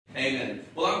Amen.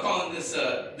 Well, I'm calling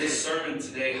this sermon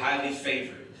today highly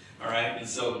favored. All right, and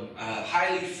so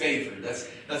highly favored.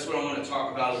 That's what I want to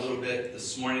talk about a little bit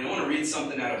this morning. I want to read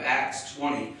something out of Acts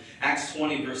 20. Acts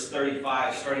 20, verse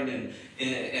 35, starting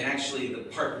in actually the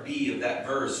part B of that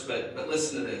verse. But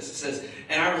listen to this. It says,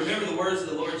 "And I remember the words of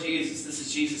the Lord Jesus." This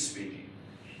is Jesus speaking.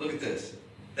 Look at this.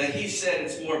 That he said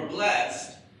it's more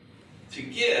blessed to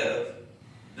give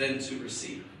than to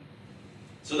receive.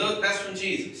 So that's from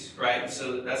Jesus, right?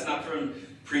 So that's not from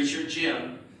Preacher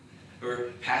Jim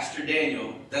or Pastor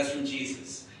Daniel. That's from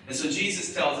Jesus. And so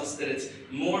Jesus tells us that it's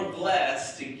more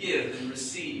blessed to give than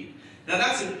receive. Now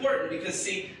that's important because,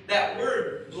 see, that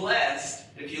word blessed,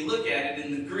 if you look at it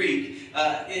in the Greek,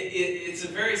 it's a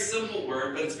very simple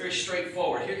word, but it's very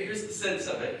straightforward. Here's the sense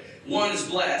of it. One is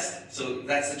blessed, so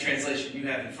that's the translation you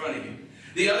have in front of you.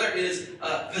 The other is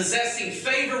possessing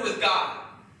favor with God.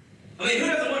 I mean, who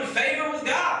doesn't want favor with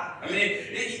God? I mean,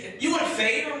 you want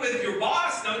favor with your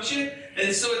boss, don't you?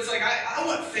 And so it's like, I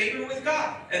want favor with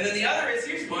God. And then the other is,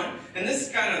 here's one, and this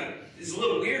is a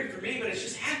little weird for me, but it's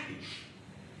just happy.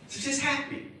 It's just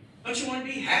happy. Don't you want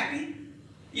to be happy?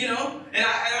 You know? And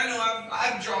I know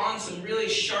I've drawn some really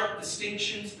sharp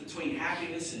distinctions between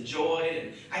happiness and joy,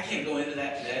 and I can't go into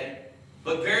that today.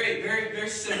 But very, very, very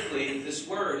simply, this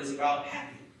word is about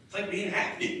happy. It's like being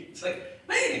happy. It's like,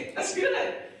 man, that's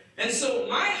good. And so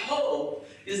my hope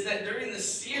is that during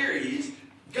this series,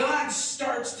 God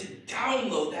starts to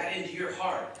download that into your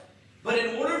heart. But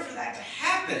in order for that to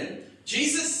happen,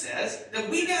 Jesus says that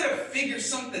we got to figure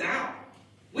something out.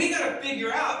 We got to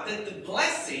figure out that the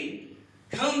blessing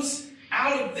comes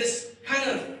out of this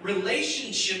kind of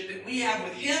relationship that we have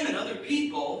with Him and other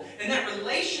people, and that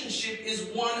relationship is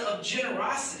one of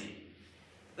generosity.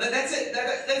 That's it.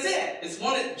 That's it. It's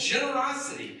one of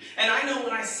generosity. And I know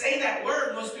when I say that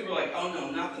word, most people are like, oh no,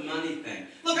 not the money thing.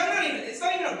 Look, it's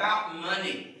not even about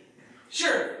money.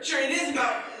 Sure, it is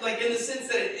about, like, in the sense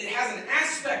that it has an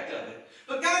aspect of it.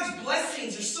 But God's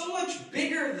blessings are so much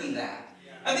bigger than that.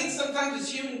 I think sometimes as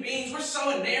human beings, we're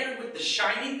so enamored with the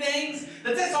shiny things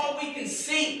that that's all we can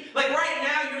see. Like right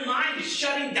now, your mind is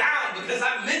shutting down because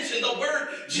I mentioned the word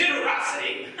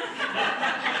generosity.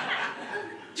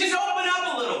 Just open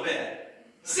up a little bit.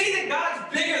 See that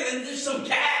God's bigger than just some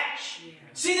cash.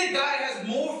 See that God has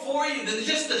more for you than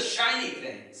just the shiny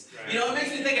things. You know, it makes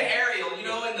me think of Ariel, you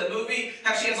know, in the movie,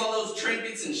 how she has all those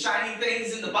trinkets and shiny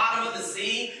things in the bottom of the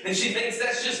sea, and she thinks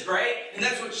that's just great, and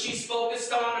that's what she's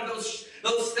focused on,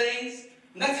 those things.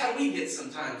 And that's how we get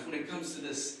sometimes when it comes to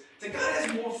this, that God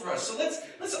has more for us. So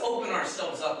let's open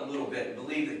ourselves up a little bit and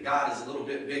believe that God is a little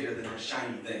bit bigger than our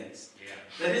shiny things.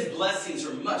 That His blessings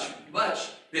are much, much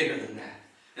bigger than that.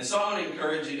 And so I want to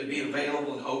encourage you to be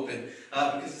available and open,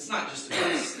 because it's not just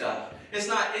about stuff. It's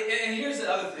not, and here's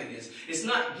the other thing is, it's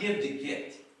not give to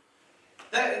get.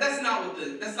 That's not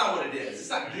what it is. It's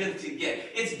not give to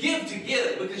get. It's give to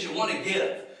give because you want to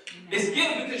give. It's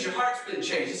give because your heart's been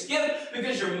changed. It's give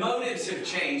because your motives have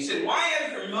changed. And why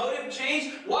has your motive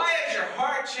changed? Why has your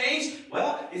heart changed?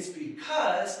 Well, it's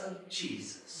because of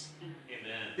Jesus.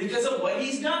 Amen. Because of what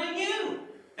He's done in you.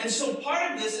 And so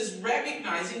part of this is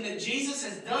recognizing that Jesus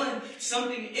has done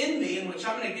something in me, and which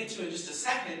I'm going to get to in just a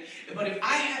second. But if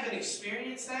I haven't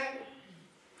experienced that,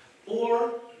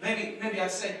 or maybe I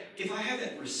say, if I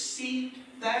haven't received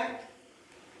that,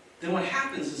 then what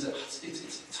happens is that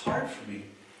it's hard for me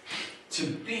to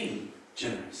be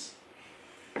generous.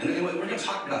 And we're going to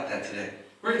talk about that today.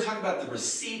 We're going to talk about the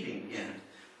receiving end.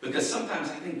 Because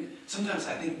sometimes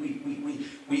I think we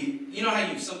you know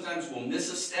how you sometimes will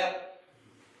miss a step?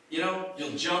 You know,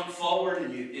 you'll jump forward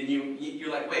and you're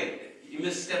like, wait, you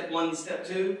missed step 1, step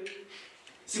 2?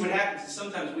 See, what happens is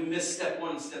sometimes we miss step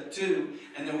 1 and step 2,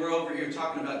 and then we're over here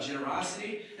talking about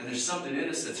generosity, and there's something in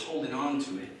us that's holding on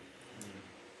to it.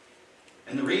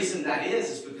 And the reason that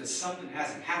is because something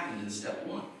hasn't happened in step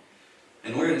 1.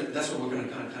 And that's what we're going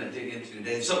to kind of dig into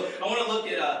today. So I want to look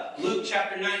at Luke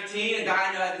chapter 19, a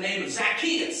guy by the name of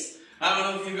Zacchaeus. I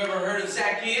don't know if you've ever heard of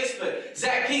Zacchaeus, but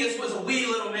Zacchaeus was a wee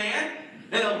little man.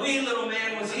 And a wee little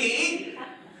man was he.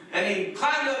 And he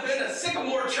climbed up in a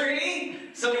sycamore tree.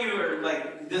 Some of you are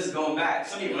like, this is going back.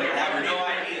 Some of you are like, I have no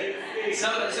idea.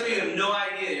 Some of you have no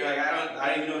idea. You're like,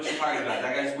 I don't even know what you're talking about.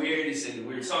 That guy's weird. He sings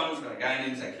weird songs about a guy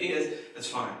named Zacchaeus. That's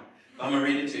fine. I'm going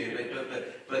to read it to you.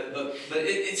 But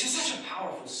it's just such a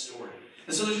powerful story.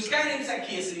 And so there's this guy named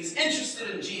Zacchaeus, and he's interested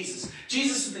in Jesus.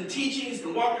 Jesus has been teaching, he's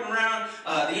been walking around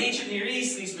the ancient Near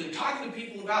East, and he's been talking to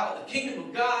people about the kingdom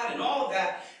of God and all of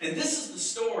that. And this is the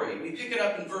story. We pick it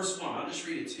up in verse 1. I'll just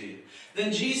read it to you.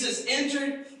 Then Jesus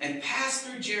entered and passed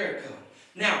through Jericho.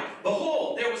 Now,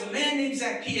 behold, there was a man named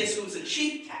Zacchaeus who was a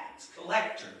chief tax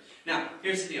collector. Now,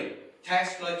 here's the deal.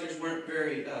 tax collectors weren't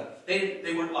very,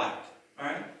 they weren't liked, all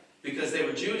right? Because they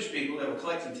were Jewish people that were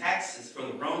collecting taxes for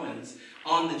the Romans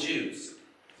on the Jews.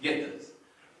 Get this.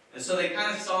 And so they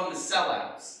kind of saw them as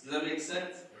sellouts. Does that make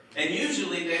sense? And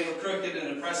usually they were crooked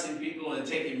and oppressing people and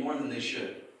taking more than they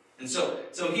should. And so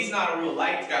he's not a real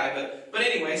liked guy, but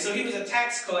anyway, so he was a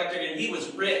tax collector and he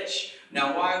was rich.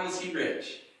 Now, why was he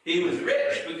rich? He was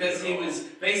rich because he was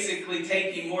basically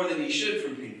taking more than he should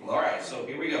from people. All right, so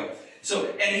here we go.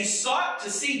 And he sought to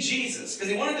see Jesus, because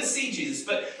he wanted to see Jesus,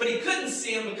 but he couldn't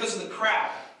see him because of the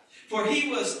crowd. For he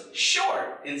was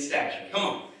short in stature. Come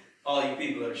on, all you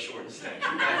people that are short in stature.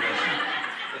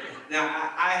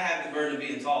 Now, I have the burden of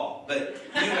being tall, but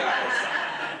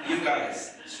you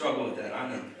guys struggle with that, I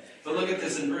know. But look at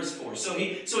this in verse 4. So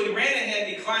he ran ahead,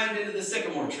 he climbed into the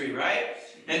sycamore tree, right?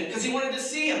 And because he wanted to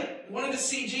see him. He wanted to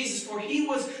see Jesus, for he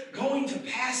was going to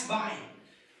pass by him.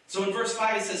 So in verse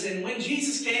 5 it says, and when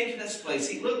Jesus came to this place,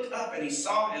 he looked up and he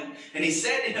saw him, and he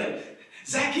said to him,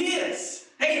 Zacchaeus,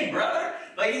 hey brother.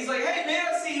 He's like, hey man,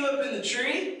 I see you up in the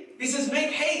tree. He says,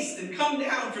 make haste and come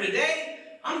down, for today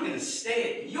I'm going to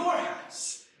stay at your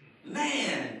house.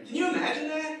 Man, can you imagine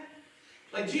that?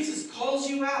 Like Jesus calls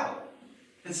you out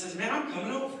and says, man, I'm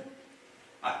coming over.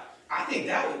 I think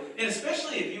that would, and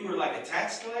especially if you were like a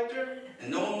tax collector and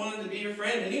no one wanted to be your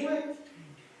friend anyway,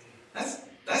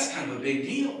 that's kind of a big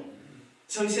deal.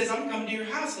 So he says, I'm coming to your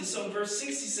house. And so in verse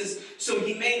 6 he says, so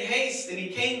he made haste and he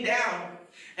came down,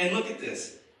 and look at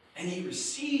this, and he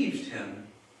received him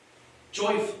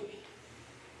joyfully.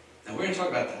 Now we're going to talk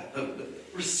about that, but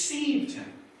received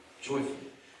him joyfully.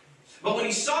 But when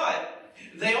he saw it,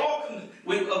 they all,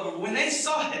 when they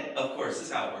saw it, of course, this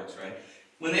is how it works, right?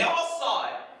 When they all saw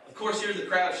it, of course, here's the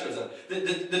crowd shows up.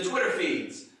 The Twitter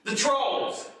feeds, the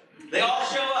trolls, they all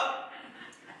show up.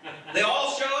 They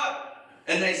all show up.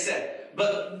 And they said,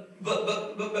 but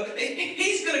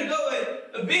he's going to go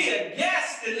and be a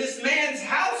guest in this man's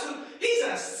house. He's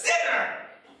a sinner.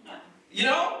 You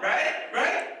know, right?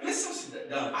 Right? I mean, it's so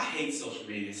dumb. I hate social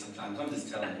media sometimes. I'm just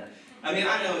telling you. I mean,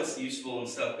 I know it's useful and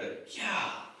stuff, but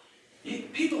yeah,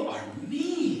 people are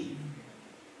mean.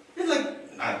 It's like,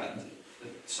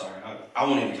 sorry, I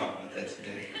won't even talk about that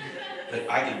today, but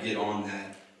I could get on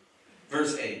that.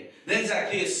 Verse 8. Then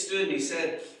Zacchaeus stood and he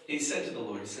said to the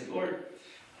Lord, he said, Lord,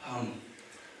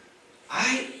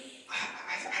 I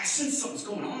sense something's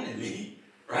going on in me,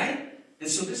 right? And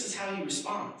so this is how he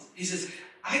responds. He says,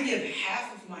 I give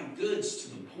half of my goods to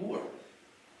the poor.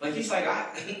 Like he's like,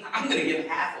 I'm going to give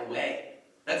half away.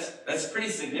 That's pretty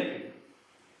significant,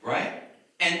 right?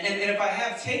 And if I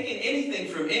have taken anything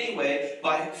from anyway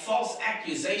by false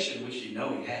accusation, which you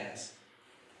know he has,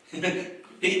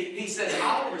 he says,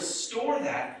 I'll restore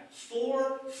that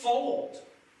fourfold.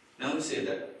 Now let me see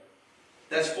that.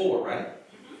 That's 4, right?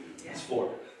 Yeah. That's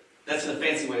 4. That's a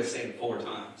fancy way of saying 4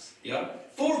 times. Yeah?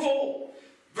 Fourfold.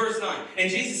 Verse 9. And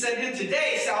Jesus said to him,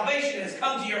 today salvation has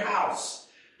come to your house,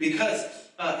 because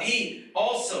he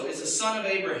also is a son of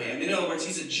Abraham. In other words,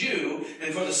 he's a Jew,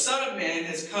 and for the Son of Man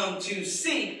has come to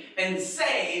seek and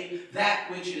save that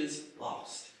which is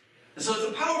lost. And so it's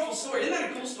a powerful story. Isn't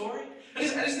that a cool story? I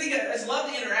just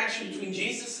love the interaction between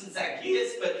Jesus and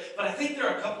Zacchaeus, but I think there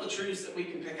are a couple of truths that we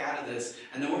can pick out of this,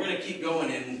 and then we're going to keep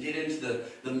going and get into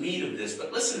the meat of this.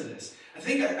 But listen to this. I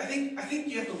think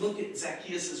you have to look at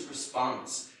Zacchaeus'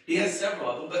 response. He has several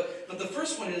of them, but the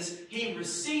first one is he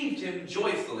received him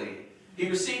joyfully. He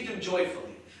received him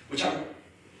joyfully, which I'm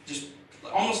just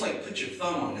almost like put your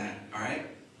thumb on that, all right?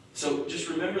 So just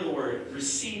remember the word,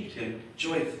 received him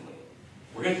joyfully.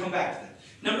 We're going to come back to that.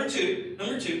 Number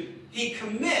two, he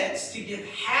commits to give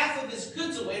half of his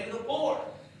goods away to the poor,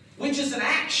 which is an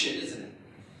action, isn't it?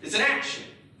 It's an action.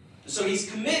 So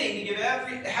he's committing to give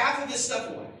half of his stuff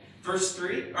away.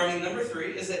 Number 3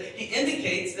 is that he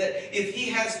indicates that if he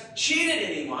has cheated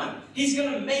anyone, he's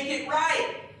going to make it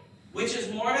right, which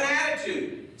is more of an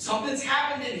attitude. Something's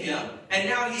happened in him, and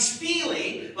now he's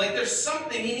feeling like there's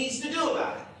something he needs to do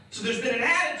about it. So there's been an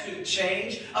attitude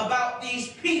change about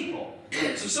these people.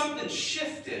 So something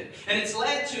shifted, and it's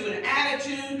led to an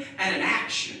attitude and an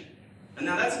action. And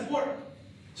now that's important.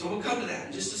 So we'll come to that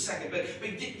in just a second. But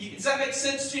does that make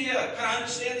sense to you? Kind of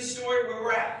understand the story where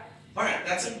we're at? All right,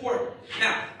 that's important.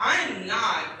 Now, I'm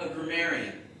not a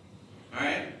grammarian. All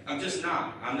right? I'm just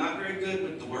not. I'm not very good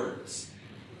with the words.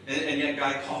 And yet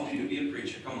God called me to be a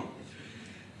preacher. Come on.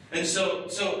 And so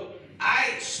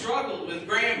I struggled with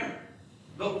grammar.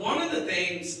 But one of the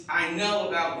things I know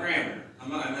about grammar,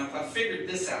 I figured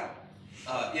this out,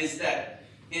 is that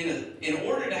in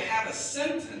order to have a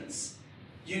sentence,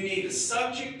 you need a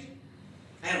subject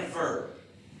and a verb.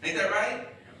 Ain't that right?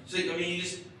 So you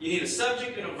need a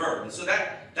subject and a verb. And so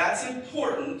that's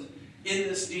important in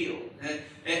this deal.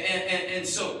 And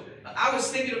so I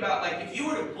was thinking about, like, if you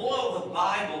were to boil the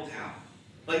Bible down,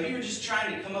 like you were just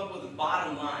trying to come up with the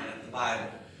bottom line of the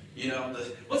Bible, you know,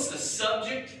 what's the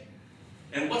subject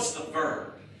and what's the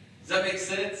verb? Does that make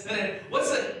sense?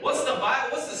 What's the Bible?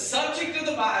 What's the subject of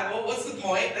the Bible? What's the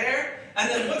point there? And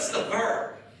then what's the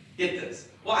verb? Get this.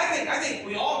 Well, I think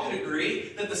we all could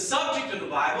agree that the subject of the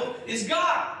Bible is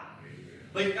God.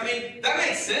 Like, I mean, that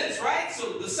makes sense, right?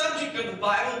 So the subject of the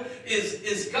Bible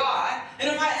is God. And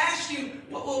if I asked you,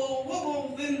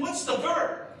 well, then what's the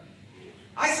verb?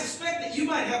 I suspect that you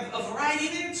might have a variety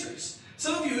of answers.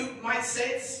 Some of you might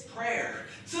say it's prayer.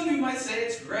 Some of you might say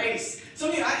it's grace. Some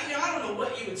of you, I don't know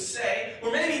what you would say.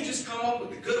 Or maybe you just come up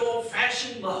with the good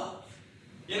old-fashioned love.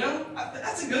 You know,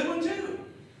 that's a good one too.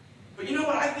 But you know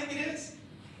what I think it is?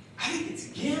 I think it's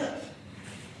give.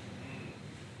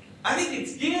 I think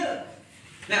it's give.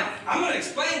 Now, I'm going to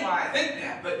explain why I think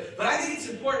that, but I think it's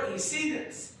important we see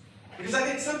this. Because I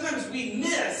think sometimes we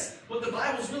miss what the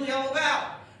Bible's really all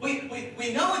about. We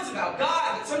know it's about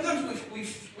God, but sometimes we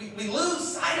lose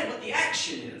sight of what the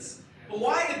action is. But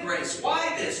why the grace?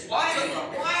 Why this? Why the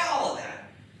love? Why all of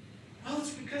that? Well,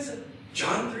 it's because of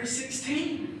John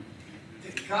 3:16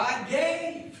 that God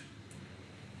gave.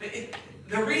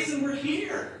 The reason we're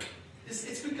here is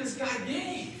it's because God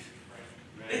gave.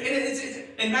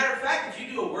 And matter of fact, if you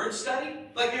do a word study,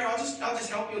 like here, I'll just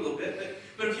help you a little bit.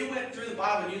 But if you went through the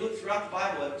Bible and you look throughout the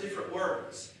Bible at different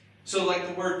words, so like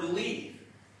the word believe,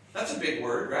 that's a big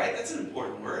word, right? That's an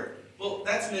important word. Well,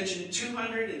 that's mentioned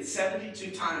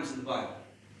 272 times in the Bible.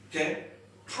 Okay?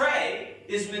 Pray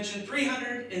is mentioned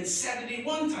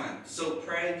 371 times. So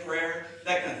pray, prayer,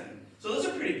 that kind of thing. So those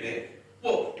are pretty big.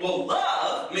 Well,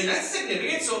 love, I mean, that's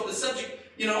significant. So if the subject,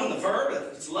 you know, and the verb, if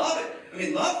it's love,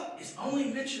 love is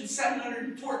only mentioned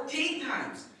 714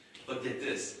 times. But get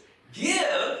this.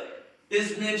 Give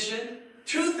is mentioned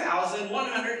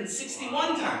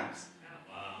 2,161 times.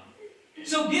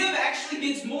 So give actually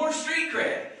gets more street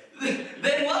cred than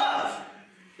love.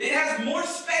 It has more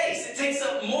space. It takes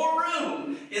up more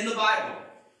room in the Bible.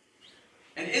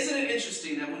 And isn't it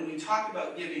interesting that when we talk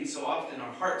about giving so often,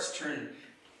 our hearts turn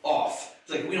off.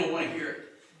 It's like we don't want to hear it.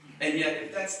 And yet,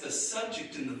 if that's the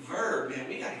subject and the verb,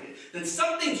 man, then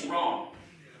something's wrong.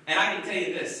 And I can tell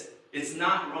you this, it's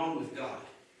not wrong with God.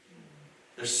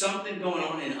 There's something going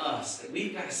on in us that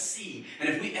we've got to see. And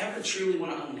if we ever truly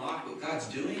want to unlock what God's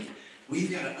doing, we've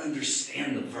got to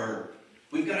understand the verb.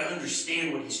 We've got to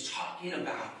understand what he's talking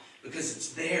about, because it's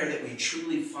there that we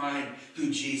truly find who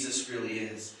Jesus really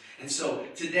is. And so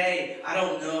today, I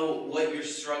don't know what you're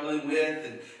struggling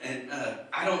with, and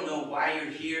I don't know why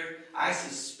you're here. I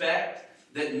suspect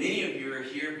that many of you are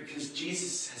here because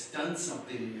Jesus has done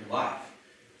something in your life.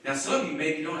 Now, some of you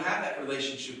maybe don't have that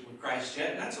relationship with Christ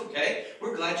yet, and that's okay.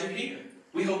 We're glad you're here.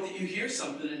 We hope that you hear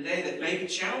something today that maybe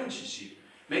challenges you,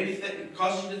 maybe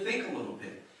causes you to think a little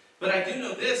bit. But I do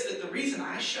know this, that the reason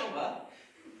I show up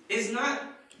is not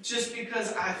just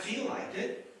because I feel like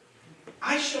it.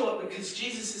 I show up because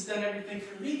Jesus has done everything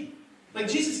for me. Like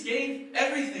Jesus gave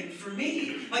everything for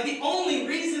me. Like the only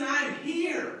reason I'm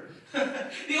here,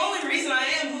 the only reason I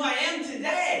am who I am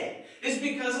today is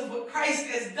because of what Christ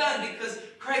has done, because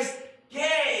Christ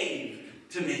gave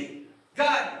to me.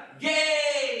 God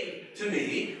gave to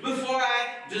me before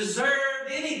I deserved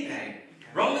anything.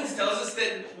 Romans tells us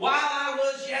that while I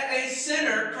was yet a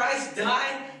sinner, Christ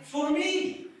died for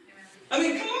me. I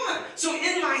mean, come on. So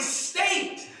in my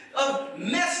state of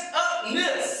messed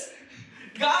upness,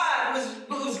 God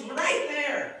was right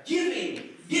there, giving,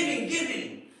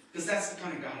 because that's the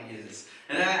kind of God he is.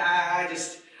 And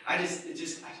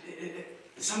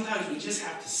sometimes we just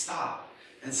have to stop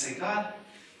and say, God,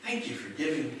 thank you for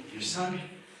giving your son.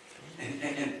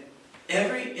 And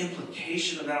every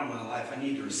implication of that in my life, I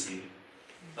need to receive.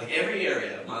 Like every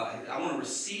area of my life, I want to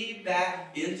receive that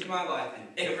into my life in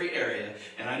every area.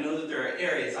 And I know that there are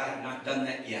areas I have not done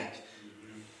that yet.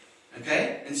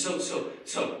 Okay? And so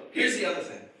here's the other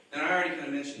thing, and I already kind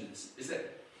of mentioned this, is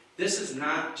that this is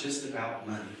not just about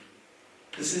money.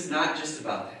 This is not just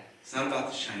about that. It's not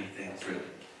about the shiny things, really.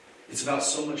 It's about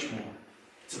so much more.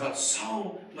 It's about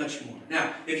so much more.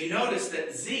 Now, if you notice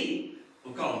that Z,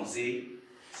 we'll call him Z,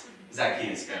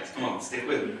 Zacchaeus, guys, come on, stick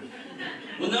with me.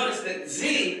 We'll notice that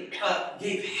Z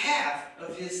gave half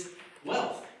of his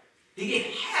wealth. He gave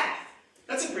half.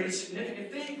 That's a pretty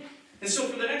significant thing. And so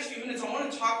for the next few minutes, I want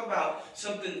to talk about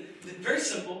something very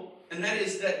simple, and that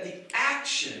is that the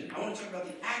action, I want to talk about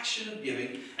the action of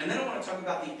giving, and then I want to talk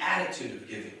about the attitude of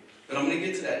giving. But I'm going to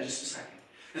get to that in just a second.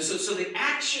 And so the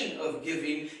action of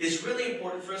giving is really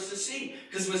important for us to see.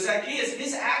 Because with Zacchaeus,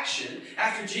 his action,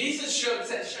 after Jesus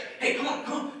said, hey, come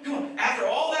on. After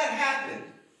all that happened,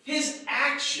 his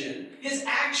action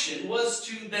was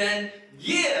to then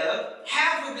give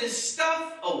half of his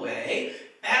stuff away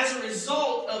as a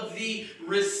result of the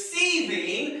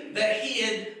receiving that he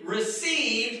had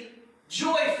received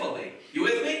joyfully. You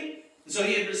with me? So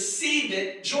he had received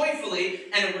it joyfully,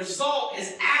 and a result,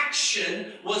 his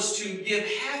action was to give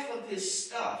half of his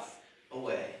stuff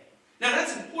away. Now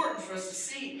that's important for us to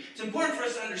see. It's important for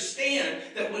us to understand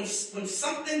that when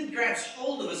something grabs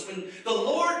hold of us, when the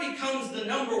Lord becomes the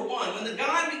number one, when the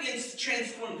God begins to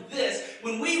transform this,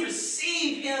 when we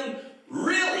receive Him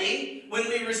really,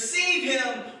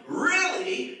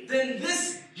 then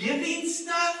this giving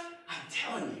stuff, I'm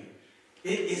telling you,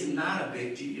 it is not a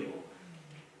big deal.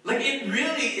 Like it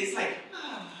really, it's like,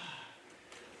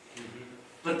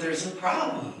 But there's a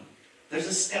problem. There's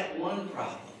a step one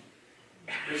problem.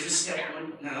 There's a step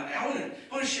one. Now, I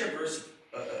want to share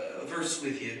a verse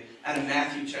with you out of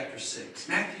Matthew chapter 6.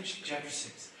 Matthew chapter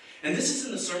 6. And this is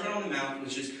in the Sermon on the Mount,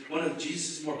 which is one of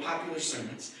Jesus' more popular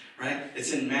sermons, right?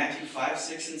 It's in Matthew 5,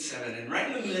 6, and 7. And right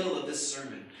in the middle of this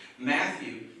sermon,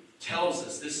 Matthew tells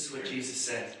us, this is what Jesus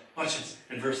said. Watch this,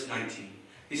 in verse 19.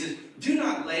 He says, do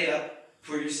not lay up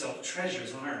for yourself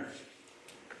treasures on earth.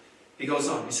 He goes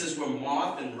on. He says, where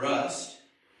moth and rust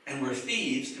and where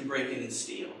thieves can break in and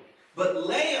steal. But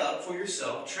lay up for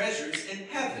yourself treasures in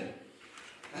heaven.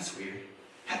 That's weird.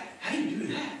 How do you do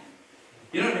that?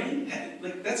 You know what I mean?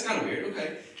 Like, that's kind of weird.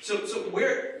 Okay. So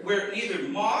where neither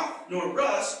moth nor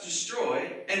rust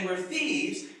destroy, and where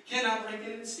thieves cannot break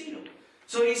in and steal.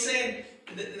 So he's saying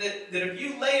that if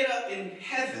you lay it up in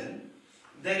heaven,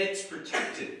 that it's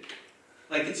protected.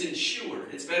 Like it's insured.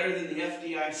 It's better than the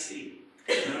FDIC.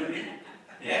 You know what I mean?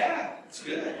 Yeah, it's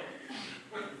good.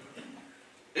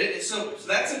 So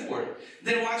that's important.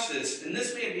 Then watch this. And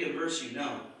this may be a verse you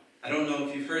know. I don't know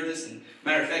if you've heard this. And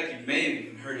matter of fact, you may have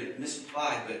even heard it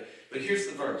misapplied. But here's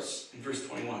the verse in verse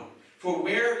 21. For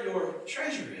where your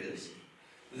treasure is,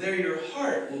 there your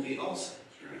heart will be also.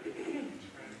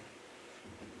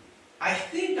 I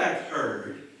think I've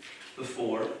heard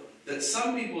before that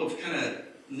some people have kind of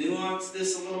nuanced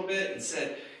this a little bit and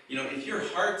said, you know, if your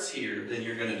heart's here, then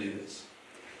you're going to do this.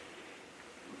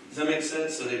 Does that make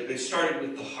sense? So they started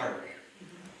with the heart.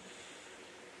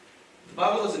 The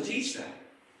Bible doesn't teach that.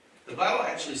 The Bible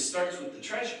actually starts with the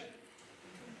treasure.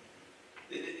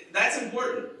 That's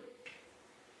important.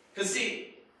 Because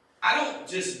see, I don't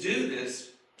just do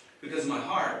this because of my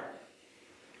heart.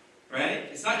 Right?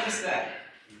 It's not just that.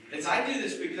 It's I do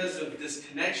this because of this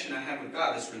connection I have with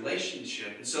God, this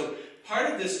relationship. And so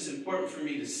part of this is important for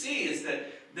me to see is that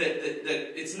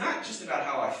it's not just about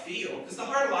how I feel. Because the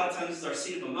heart a lot of times is our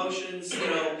seat of emotions, you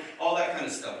know, all that kind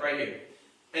of stuff right here.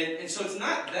 And so it's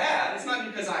not that. It's not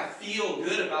because I feel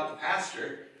good about the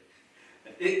pastor.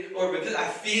 Or because I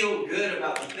feel good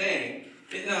about the thing.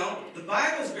 No, the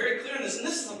Bible is very clear on this. And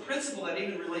this is a principle that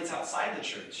even relates outside the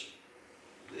church.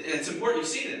 It's important you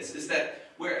see this. Is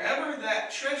that wherever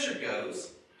that treasure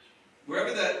goes,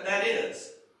 wherever that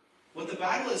is, what the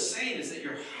Bible is saying is that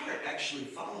your heart actually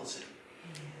follows it.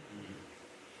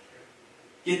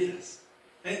 Get this.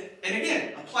 And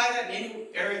again, apply that in any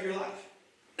area of your life.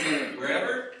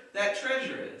 Wherever that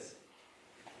treasure is,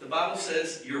 the Bible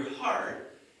says your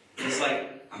heart is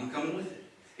like, I'm coming with it.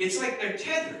 It's like they're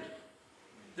tethered.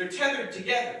 They're tethered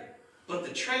together. But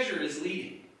the treasure is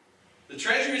leading. The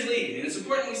treasure is leading. And it's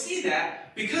important we see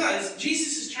that because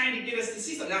Jesus is trying to get us to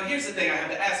see something. Now here's the thing I have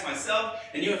to ask myself,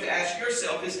 and you have to ask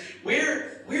yourself, is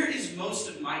where is most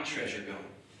of my treasure going?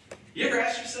 You ever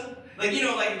ask yourself? Like, you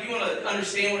know, like if you want to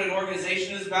understand what an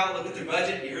organization is about, look at their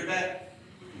budget. You heard that?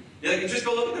 Yeah, like, just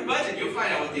go look at their budget. You'll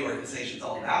find out what the organization's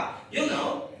all about. You'll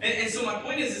know. And so my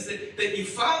point is that you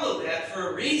follow that for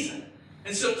a reason.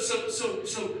 And so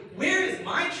where is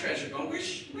my treasure going?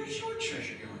 Where's your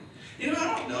treasure going? You know,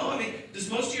 I don't know. I mean, does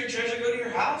most of your treasure go to your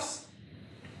house?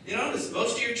 You know, does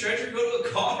most of your treasure go to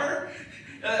a car?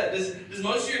 Does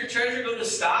most of your treasure go to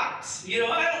stocks? You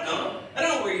know, I don't know. I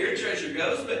don't know where your treasure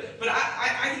goes, but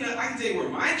I can tell you where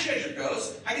my treasure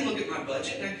goes. I can look at my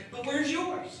budget, but where's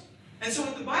yours? And so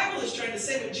what the Bible is trying to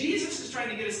say, what Jesus is trying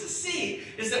to get us to see,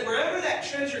 is that wherever that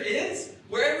treasure is,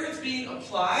 wherever it's being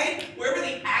applied, wherever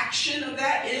the action of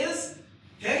that is,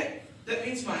 okay, that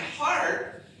means my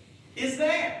heart is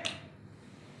there.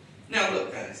 Now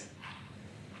look, guys,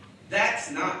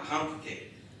 that's not complicated.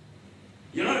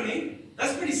 You know what I mean?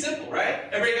 That's pretty simple, right?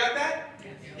 Everybody got that?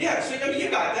 Yeah, so I mean,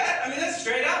 you got that. I mean, that's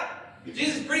straight up.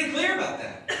 Jesus is pretty clear about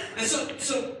that. And so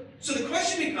the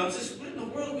question becomes is, what in the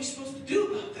world are we supposed to do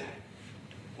about that?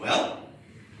 Well,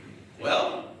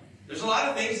 Well, there's a lot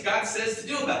of things God says to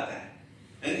do about that.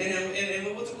 And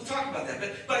we'll talk about that.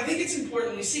 But I think it's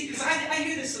important we see, because I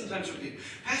hear this sometimes from people.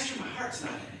 Pastor, my heart's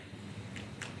not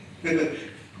in it.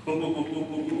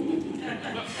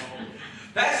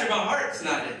 Pastor, my heart's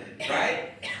not in it,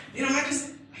 right? You know, my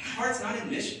heart's not in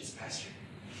missions, Pastor.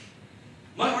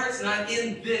 My heart's not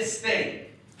in this thing,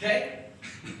 okay?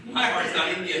 My heart's not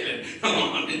in giving. Come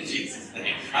on, in Jesus'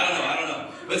 name. I don't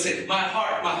know. But say, my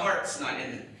heart's not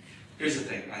in it. Here's the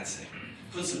thing, I'd say.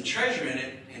 Put some treasure in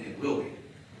it, and it will be.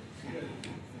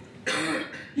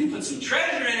 You put some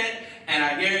treasure in it, and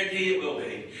I guarantee it will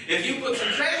be. If you put some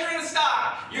treasure in a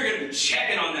stock, you're going to be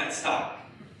checking on that stock,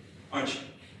 aren't you?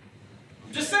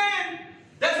 I'm just saying.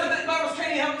 That's what the Bible's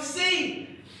trying to help us see.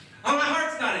 Oh, my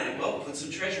heart's not in it. Well, put some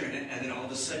treasure in it, and then all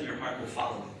of a sudden your heart will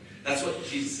follow it. That's what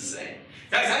Jesus is saying.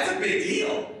 Guys, that's a big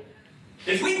deal.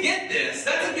 If we get this,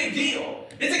 that's a big deal.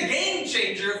 It's a game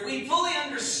changer if we fully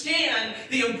understand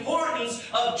the importance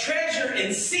of treasure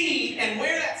and seed and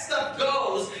where that stuff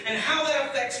goes and how that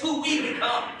affects who we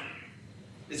become.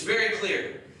 It's very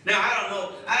clear. Now, I don't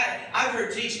know. I've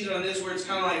heard teachings on this where it's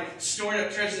kind of like storing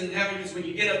up treasures in heaven, because when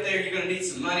you get up there, you're going to need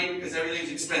some money because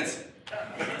everything's expensive.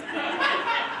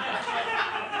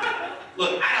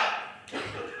 Look,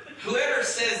 whoever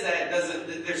says that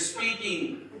doesn't, they're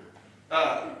speaking,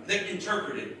 they're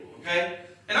interpreted, okay?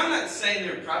 And I'm not saying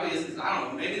there probably isn't, I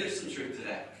don't know, maybe there's some truth to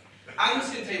that. I'm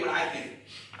just going to tell you what I think.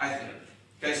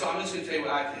 Okay, so I'm just going to tell you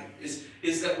what I think.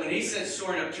 Is that when he says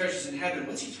storing up treasures in heaven,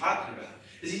 what's he talking about?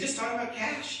 Is he just talking about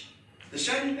cash? The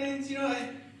shiny things? You know,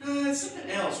 it's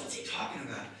something else. What's he talking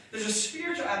about? There's a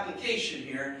spiritual application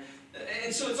here.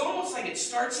 And so it's almost like it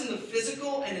starts in the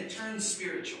physical and it turns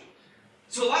spiritual.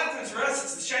 So a lot of times for us,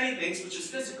 it's the shiny things, which is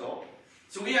physical.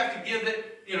 So we have to give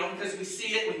it, you know, because we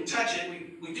see it, we can touch it,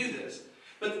 we do this.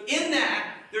 But in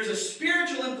that, there's a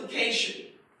spiritual implication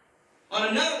on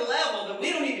another level that we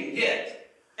don't even get.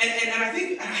 And I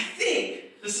think,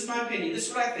 this is my opinion, this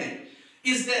is what I think,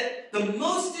 is that the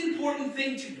most important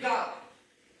thing to God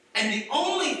and the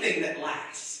only thing that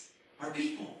lasts are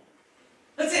people.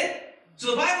 That's it.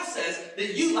 So the Bible says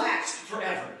that you last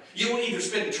forever. You will either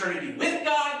spend eternity with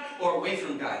God or away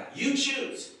from God. You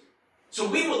choose. So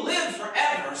we will live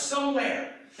forever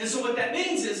somewhere. And so what that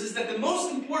means is that the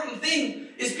most important thing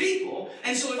is people.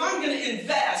 And so if I'm going to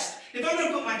invest, if I'm going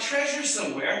to put my treasure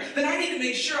somewhere, then I need to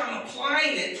make sure I'm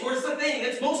applying it towards the thing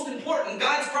that's most important,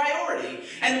 God's priority.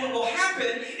 And what will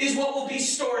happen is what will be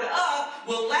stored up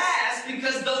will last,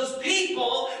 because those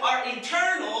people are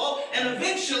eternal, and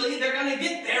eventually they're going to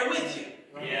get there with you.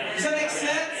 Yeah. Does that make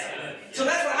sense? Yeah. So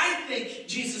that's what I think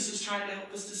Jesus is trying to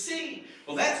help us to see.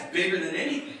 Well, that's bigger than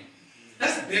anything.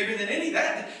 That's bigger than anything.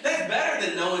 That's better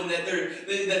than knowing that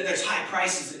there's high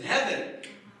prices in heaven.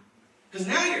 Because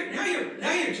now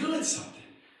you're doing something.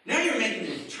 Now you're making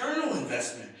an eternal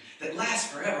investment that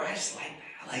lasts forever. I just like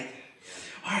that. I like that.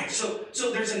 All right,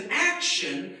 so there's an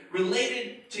action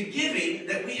related to giving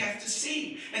that we have to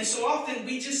see. And so often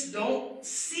we just don't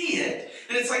see it.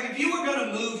 And it's like if you were going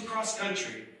to move cross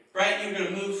country, right? You're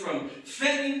going to move from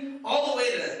Fenton all the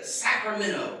way to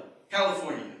Sacramento,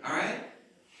 California, all right?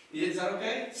 Is that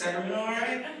okay? Sacramento, all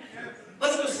right?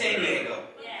 Let's go to San Diego.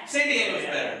 Yeah. San Diego's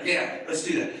better. Yeah, let's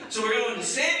do that. So we're going to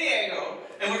San Diego,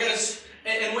 and we're going to,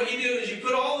 and what you do is you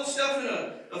put all the stuff in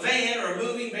a van or a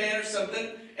moving van or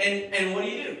something, and what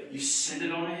do? You send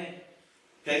it on ahead.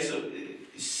 Okay, so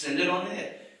you send it on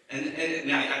ahead. And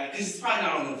now, because it's probably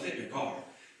not going to fit your car.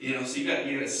 You know, so you got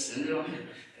to send it on ahead.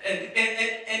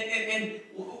 And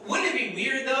wouldn't it be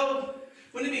weird, though?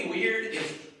 Wouldn't it be weird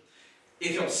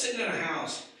if I was sitting in a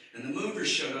house and the movers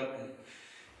showed up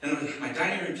and my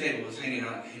dining room table was hanging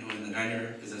out, you know, in the dining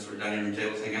room, because that's where dining room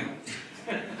tables hang out.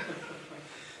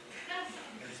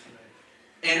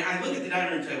 And I look at the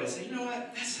dining room table and say, you know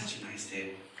what? That's such a nice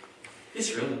table.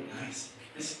 It's really nice.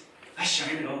 I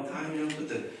shine it all the time, you know, put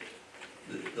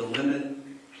the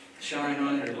lemon shine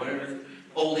on it or whatever.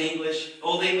 Old English.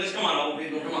 Come on, old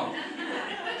people, come on.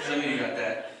 Some of you got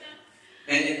that.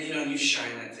 And you know, you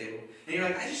shine that table. And you're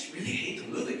like, I just really hate to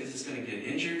move it because it's going to get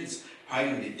injured. It's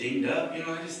probably going to get dinged up. You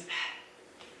know,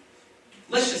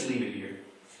 let's just leave it here.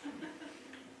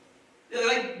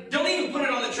 Like, don't even put it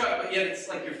on the truck, but yet it's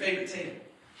like your favorite table.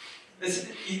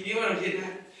 You know what I'm getting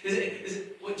at? Is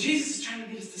it what Jesus is trying to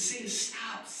get us to see is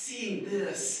stop seeing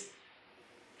this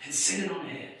and send it on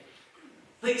ahead.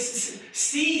 Like,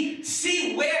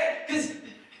 see where, because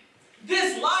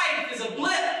this life is a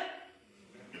blip.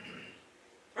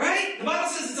 Right? The Bible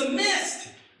says it's a mist.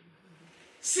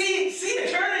 See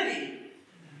eternity.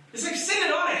 It's like send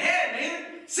it on ahead,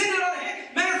 man. Send it on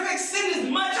ahead. Matter of fact, send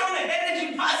as much on ahead as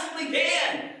you possibly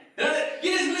can.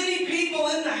 Get as many people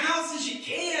in the house as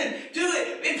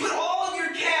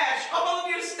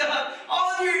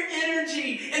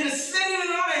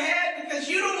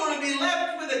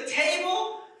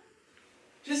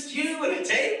Just you at a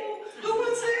table? Who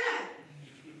wants that?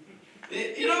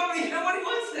 Nobody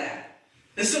wants that.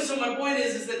 And so my point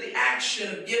is that the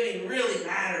action of giving really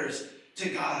matters to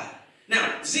God.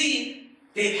 Now, Z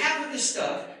gave half of his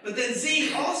stuff, but then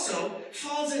Z also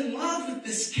falls in love with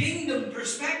this kingdom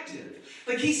perspective.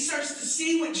 Like he starts to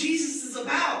see what Jesus is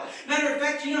about. Matter of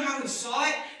fact, you know how he saw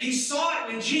it? He saw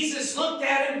it when Jesus looked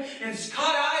at him and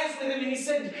caught eyes with him and he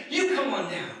said, "You come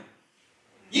on down.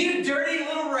 You dirty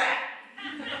little rat.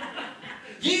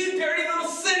 You dirty little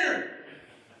sinner.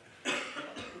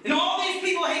 And all these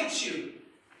people hate you."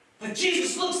 But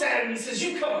Jesus looks at him and he says,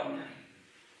 "You come on down.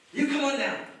 You come on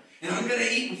down. And I'm going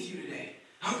to eat with you today.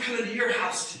 I'm coming to your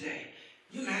house today."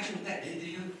 You imagine what that did to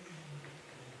him?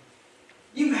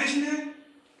 You imagine that?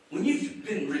 When you've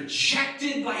been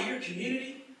rejected by your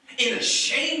community, in a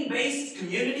shame-based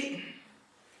community,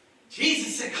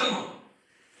 Jesus said, "Come on."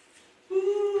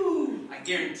 Ooh, I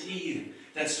guarantee you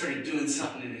that started doing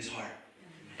something in his heart.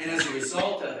 And as a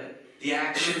result of it, the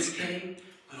actions came,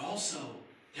 but also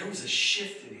there was a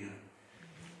shift in him.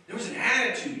 There was an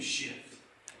attitude shift.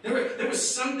 There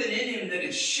was something in him that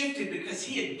had shifted because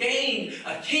he had gained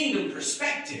a kingdom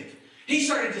perspective. He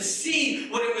started to see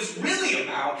what it was really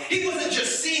about. He wasn't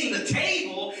just seeing the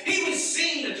table. He was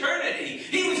seeing eternity.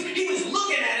 He was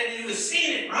looking at it and he was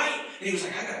seeing it right. And he was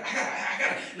like, I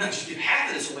gotta not just give half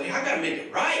of this away. I gotta make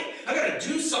it right. I gotta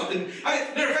do something.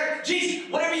 Matter of fact, Jesus,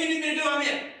 whatever you need me to do, I'm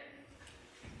in.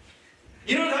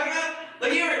 You know what I'm talking about?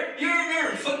 Like you ever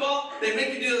remember in football, they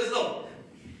make you do this little,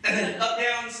 and then up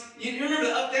downs. You remember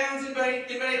the up downs? Anybody?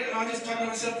 Am I just talking to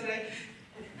myself today?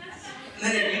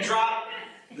 And then you drop.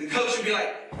 The coach would be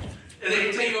like, and then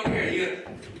he'd tell you over here,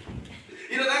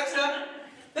 you know that stuff?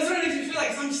 That's what it makes me feel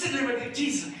like. So I'm sitting there like,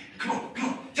 "Jesus, come on,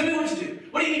 tell me what to do.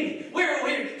 What do you need me? Where?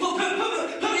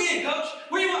 Put me in, coach.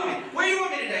 Where you want me? Where you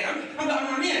want me today? I'm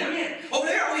in. Over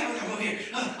there? I'm over here.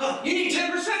 You need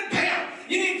 10%? Bam!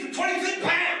 You need 20%?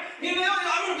 Bam!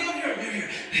 I'm going to be over here.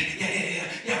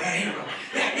 Yeah, right here, bro.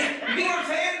 Yeah. You know what I'm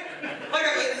saying?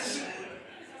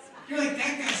 You're like,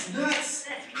 that guy's nuts.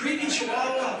 Creepy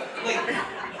chihuahua.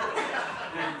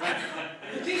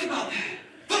 Think about that.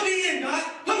 Put me in, God.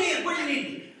 Put me in. Where you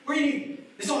need me?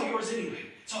 It's all yours anyway.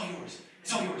 It's all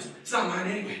yours. It's not mine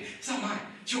anyway. It's not mine.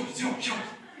 It's yours.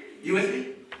 You with me?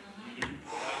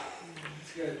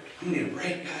 That's good. I'm going to need a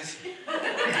break, guys.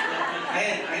 I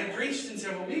hadn't preached in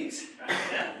several weeks.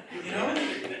 You know?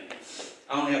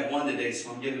 I only have one today,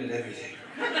 so I'm giving it everything.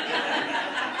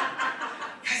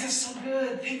 Guys, that's so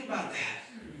good. Think about that.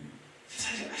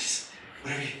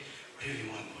 Whatever you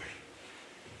want, Lord.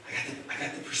 I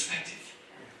got the perspective.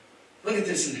 Look at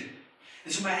this.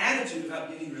 And so my attitude about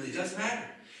giving really does matter.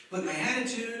 But my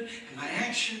attitude and my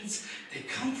actions, they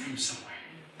come from somewhere.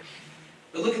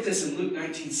 But look at this in Luke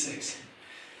 19:6.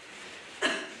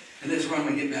 And this is where I'm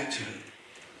going to get back to it.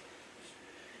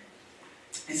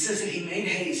 It says that he made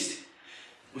haste,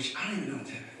 which I don't even know what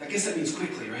that means. I guess that means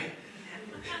quickly, right?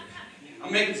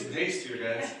 I'm making some haste here,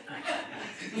 guys.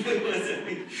 What does that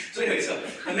mean? So anyway,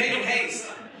 I'm making haste.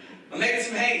 I'm making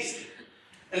some haste.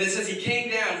 And it says he came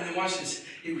down, and then watch this.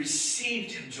 He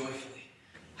received him joyfully.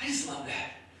 I just love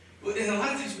that. And a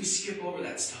lot of times we skip over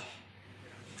that stuff.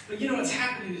 But you know what's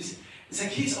happening is, it's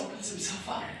like he's opens himself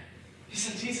up. He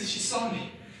said, "Jesus, you saw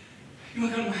me. You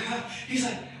want to go to my house?" He's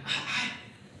like,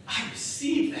 I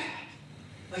received that.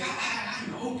 Like,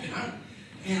 I'm open.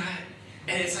 And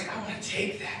it's like, I want to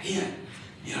take that in.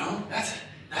 You know,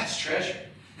 that's treasure.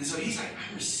 And so he's like,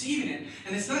 I'm receiving it.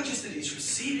 And it's not just that he's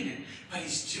receiving it, but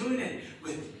he's doing it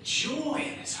with joy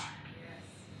in his heart.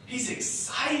 He's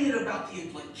excited about the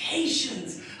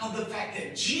implications of the fact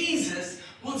that Jesus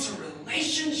wants a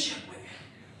relationship with him.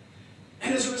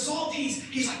 And as a result,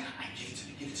 he's like, give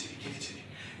it to me.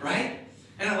 Right?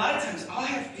 And a lot of times, I'll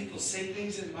have people say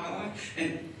things in my life,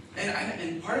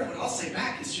 and part of what I'll say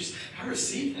back is just, I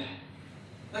receive that.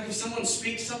 Like if someone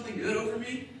speaks something good over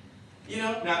me, you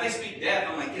know, now if they speak death,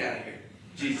 I'm like, get out of here.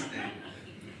 Jesus' name.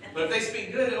 But if they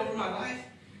speak good over my life,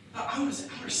 I want to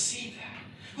receive that.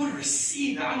 I want to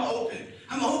receive that. I'm open.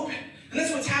 And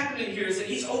that's what's happening here, is that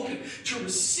he's open to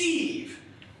receive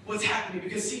what's happening.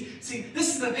 Because see,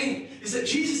 this is the thing, is that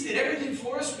Jesus did everything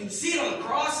for us. We can see it on the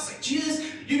cross. It's like, Jesus,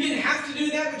 you didn't have to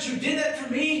do that, but you did that for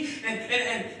me.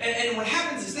 And what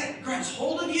happens is that grabs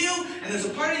hold of you, and there's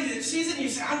a part of you that sees it, and you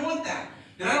say, I want that.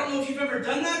 And I don't know if you've ever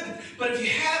done that, but if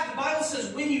you have, the Bible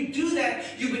says when you do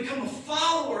that, you become a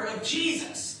follower of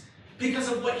Jesus because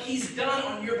of what he's done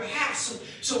on your behalf.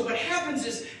 So what happens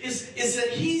is that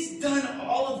he's done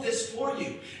all of this for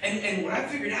you. And what I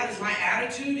figured out is my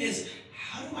attitude is,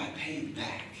 how do I pay him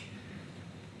back?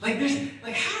 How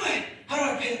do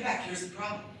I pay him back? Here's the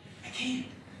problem. I can't.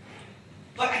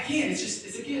 But I can't.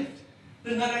 It's a gift.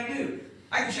 There's nothing I can do.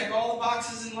 I can check all the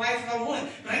boxes in life if I want,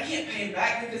 but I can't pay him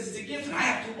back because it's a gift, and I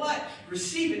have to what?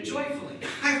 Receive it joyfully.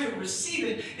 I have to receive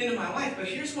it into my life. But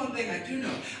here's one thing I do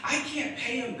know. I can't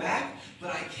pay him back,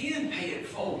 but I can pay it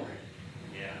forward.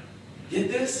 Yeah. Get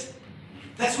this?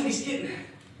 That's what he's getting at.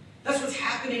 That's what's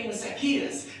happening with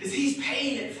Zacchaeus, is he's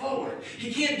paying it forward.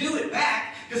 He can't do it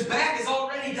back, because back is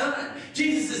already done.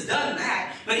 Jesus has done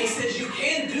that, but he says you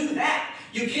can do that.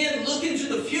 You can look into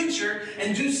the future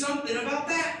and do something about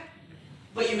that.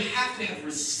 But you have to have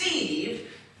received,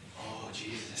 oh,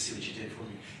 Jesus, I see what you did for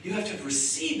me. You have to have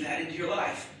received that into your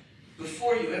life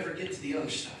before you ever get to the other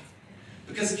stuff.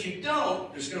 Because if you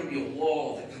don't, there's going to be a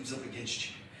wall that comes up against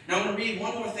you. Now, I'm going to read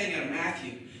one more thing out of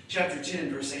Matthew chapter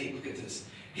 10, verse 8. Look at this.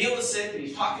 Heal the sick, and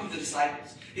he's talking to the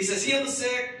disciples. He says, heal the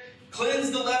sick,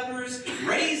 cleanse the lepers,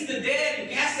 raise the dead, and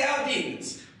cast out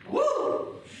demons.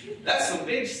 Woo! That's some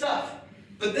big stuff.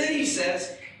 But then he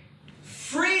says,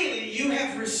 freely you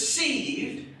have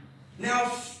received, now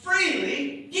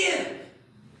freely give,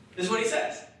 is what he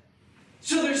says.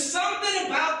 So there's something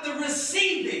about the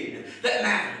receiving that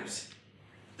matters.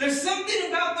 There's something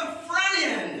about the front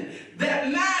end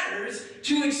that matters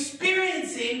to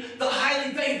experiencing the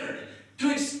highly favored,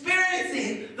 to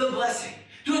experiencing the blessing,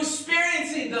 to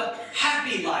experiencing the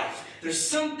happy life. There's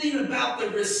something about the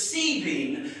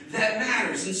receiving that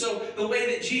matters. And so the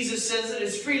way that Jesus says it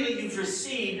is freely you've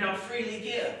received, now freely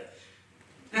give.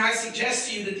 Now I suggest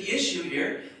to you that the issue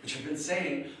here, which I've been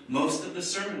saying most of the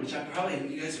sermon, which you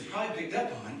guys have probably picked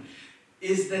up on,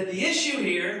 is that the issue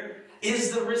here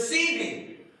is the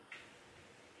receiving.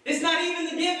 It's not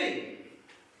even the giving.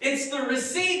 It's the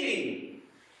receiving.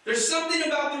 There's something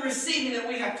about the receiving that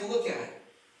we have to look at.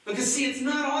 Because see, it's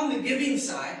not on the giving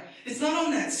side. It's not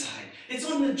on that side. It's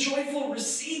on the joyful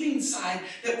receiving side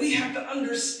that we have to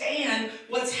understand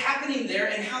what's happening there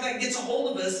and how that gets a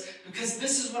hold of us, because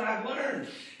this is what I've learned,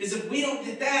 is if we don't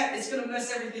get that, it's going to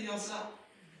mess everything else up.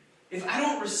 If I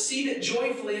don't receive it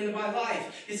joyfully into my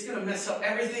life, it's going to mess up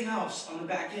everything else on the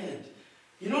back end.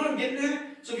 You know what I'm getting at?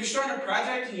 So if you're starting a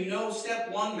project and you know step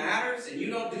one matters and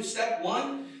you don't do step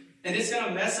one, and it's going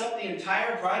to mess up the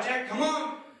entire project, come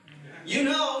on. You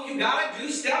know you got to do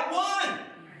step one.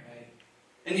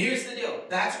 And here's the deal.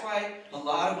 That's why a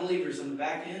lot of believers on the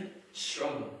back end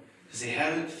struggle, because they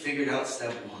haven't figured out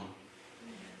step one.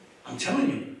 I'm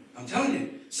telling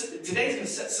you. So today's going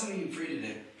to set some of you free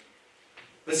today.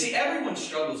 But see, everyone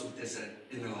struggles with this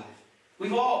in their life.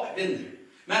 We've all been there.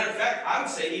 Matter of fact, I would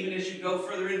say even as you go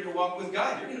further into your walk with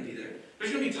God, you're going to be there.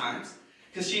 There's going to be times.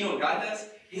 Because you know what God does?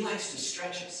 He likes to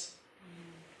stretch us.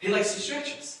 He likes to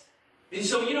stretch us. And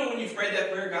so, you know when you've prayed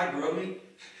that prayer, God grow me?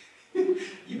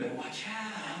 You better watch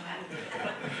out,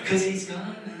 because he's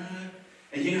gonna.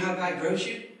 And you know how God grows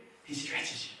you? He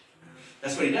stretches you.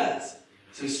 That's what he does.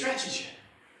 So he stretches you.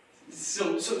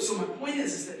 So my point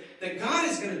is that God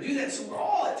is going to do that. So we're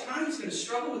all at times going to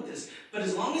struggle with this. But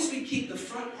as long as we keep the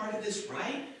front part of this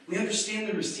right, we understand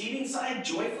the receiving side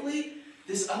joyfully,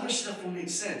 this other stuff will make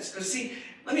sense. Because see,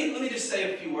 let me just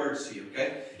say a few words to you,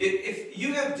 okay? If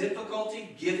you have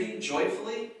difficulty giving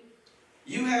joyfully,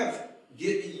 you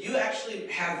actually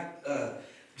have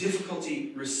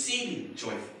difficulty receiving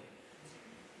joyfully.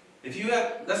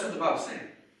 That's what the Bible's saying.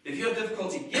 If you have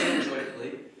difficulty giving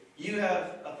joyfully, you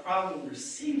have a problem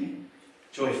receiving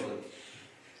joyfully.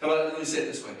 Let me say it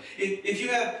this way. If you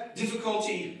have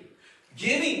difficulty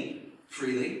giving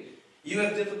freely, you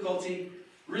have difficulty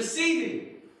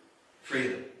receiving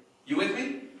freely. You with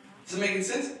me? Is it making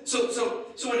sense? So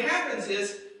what happens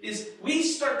is we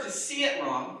start to see it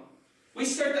wrong. We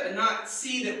start to not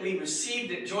see that we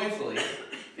received it joyfully.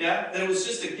 Yeah? That it was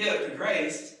just a gift of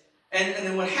grace. And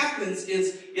then what happens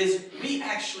is we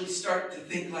actually start to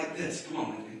think like this. Come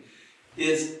on with me.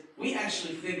 Is we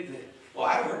actually think that, well,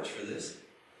 I worked for this.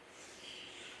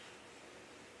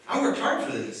 I worked hard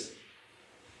for this.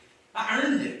 I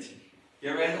earned it. You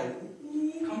ever had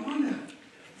come on now.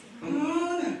 Come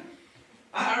on now.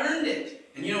 I earned it.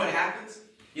 And you know what happens?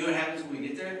 You know what happens when we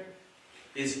get there?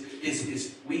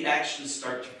 Is we actually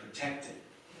start to protect it.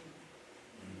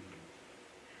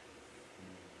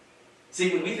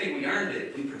 See, when we think we earned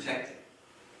it, we protect it.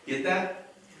 Get that?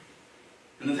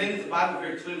 And the thing that the Bible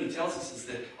very clearly tells us is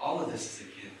that all of this is a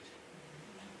gift.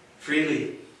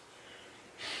 Freely.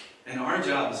 And our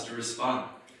job is to respond.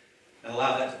 And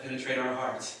allow that to penetrate our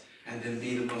hearts. And then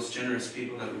be the most generous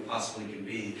people that we possibly can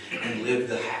be. And live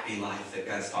the happy life that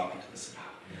God's talking to us about.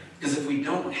 Because if we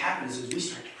don't, what happens is we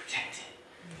start to protect it.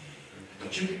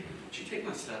 Don't you take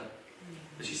my stuff.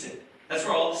 But she said, that's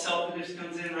where all the selfishness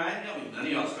comes in, right? No, none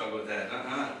of y'all struggle with that.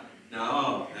 No. You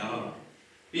know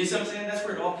what I'm saying? That's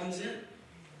where it all comes in.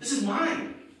 This is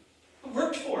mine. I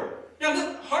worked for it. Now,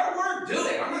 look, hard work, do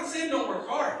it. I'm not saying don't work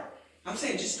hard. I'm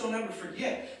saying just don't ever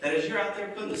forget that as you're out there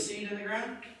putting the seed in the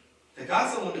ground, that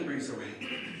God's the one that brings the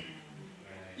rain.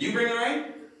 You bring the rain?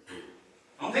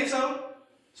 I don't think so.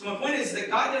 So my point is that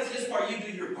God does His part, you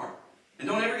do your part. And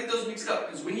don't ever get those mixed up,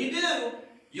 because when you do,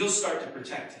 you'll start to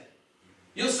protect it.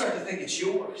 You'll start to think it's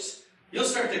yours. You'll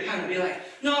start to kind of be like,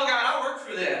 no, God, I worked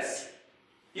for this.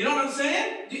 You know what I'm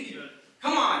saying?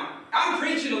 Come on. I'm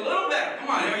preaching a little better. Come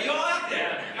on, are you all out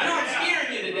there? I know I'm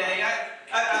scaring you today.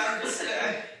 I'm just...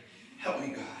 help me,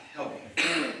 God. Help me.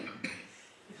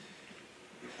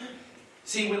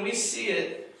 See, when we see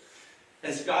it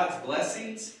as God's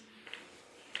blessings,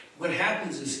 what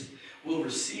happens is we'll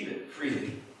receive it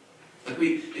freely.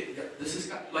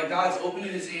 Like God's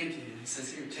opening His hand to you and He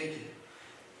says, here, take it.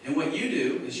 And what you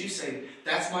do is you say,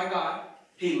 that's my God.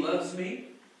 He loves me.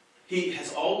 He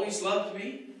has always loved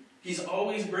me. He's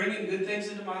always bringing good things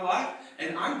into my life,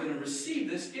 and I'm going to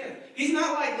receive this gift. He's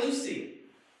not like Lucy,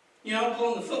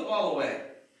 pulling the football away.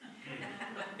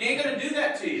 He ain't going to do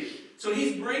that to you. So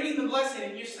He's bringing the blessing,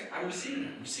 and you're just like, I'm receiving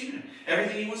it, I'm receiving it.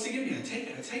 Everything He wants to give me, I take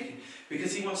it.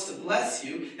 Because He wants to bless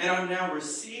you, and I'm now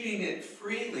receiving it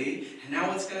freely. And now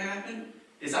what's going to happen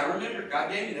is I remember,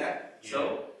 God gave me that,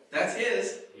 so that's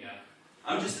His. Yeah.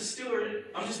 I'm just a steward.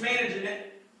 I'm just managing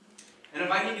it. And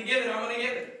if I need to give it, I'm going to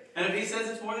give it. And if He says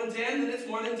it's more than 10, then it's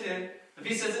more than 10. If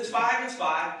He says it's 5, it's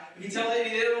 5. If He tells me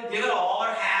to give it all or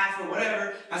half or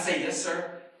whatever, I say, yes,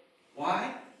 sir.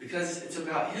 Why? Because it's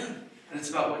about Him. And it's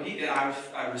about what He did. I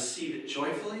receive it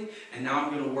joyfully, and now I'm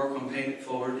going to work on paying it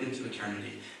forward into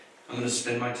eternity. I'm going to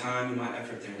spend my time and my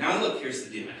effort there. Now look, here's the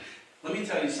deal. Let me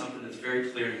tell you something that's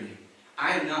very clear to me.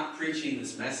 I am not preaching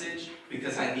this message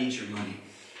because I need your money.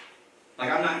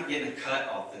 Like, I'm not getting a cut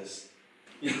off this.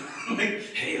 Like,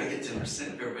 hey, I get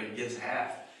 10%, everybody gives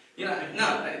half.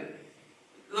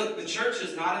 Look, the church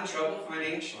is not in trouble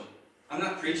financially. I'm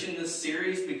not preaching this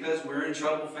series because we're in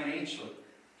trouble financially.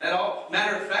 At all.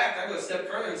 Matter of fact, I go a step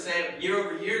further and say year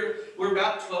over year, we're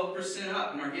about 12%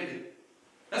 up in our giving.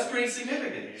 That's pretty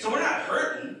significant. So we're not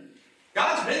hurting.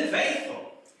 God's been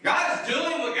faithful. God is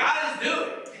doing what God is doing.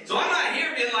 So I'm not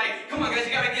here being like, come on guys,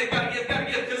 you gotta give,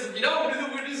 because if you don't,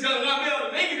 we're just gonna not be able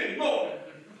to make it anymore.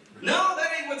 No,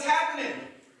 that ain't what's happening.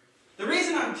 The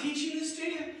reason I'm teaching this to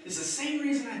you is the same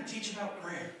reason I teach about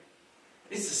prayer.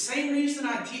 It's the same reason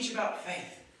I teach about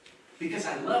faith. Because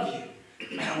I love you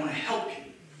and I want to help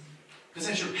you. Because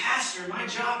as your pastor, my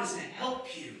job is to help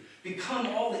you become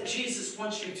all that Jesus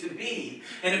wants you to be.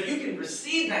 And if you can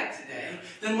receive that today,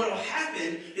 then what will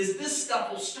happen is this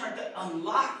stuff will start to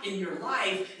unlock in your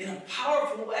life in a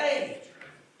powerful way.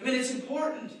 I mean, it's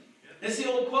important. It's the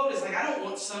old quote, it's like, I don't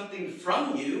want something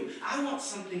from you, I want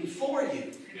something for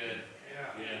you. Good.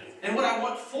 Yeah. And what I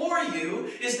want for you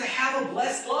is to have a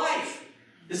blessed life.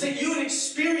 Is that you would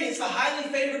experience the highly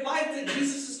favored life that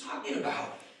Jesus is talking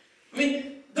about. I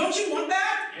mean, don't you want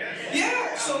that? Yes.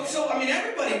 Yeah. So I mean,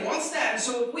 everybody wants that. And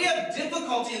so if we have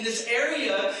difficulty in this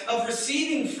area of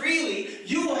receiving freely,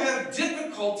 you will have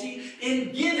difficulty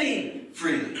in giving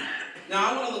freely.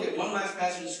 Now, I want to look at one last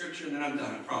passage of Scripture and then I'm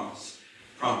done, I promise.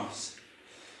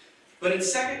 But in 2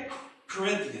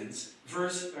 Corinthians,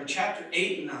 chapter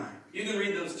 8 and 9, you can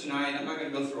read those tonight. I'm not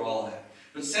going to go through all of that.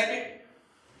 But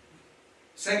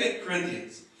 2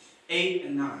 Corinthians 8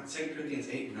 and 9. 2 Corinthians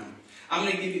 8 and 9. I'm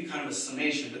going to give you kind of a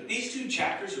summation, but these two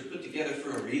chapters are put together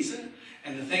for a reason.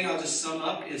 And the thing I'll just sum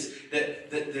up is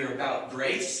that they're about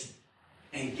grace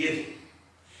and giving.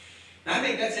 Now, I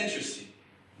think that's interesting,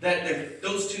 that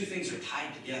those two things are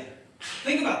tied together.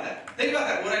 Think about that. Think about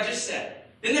that, what I just said.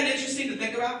 Isn't that interesting to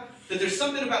think about? That there's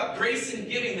something about grace and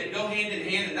giving that go hand in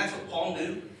hand, and that's what Paul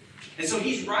knew. And so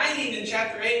he's writing in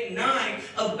chapter 8 and 9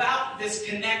 about this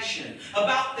connection,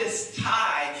 about this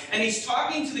tie. And he's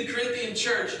talking to the Corinthian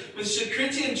church, which the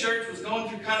Corinthian church was going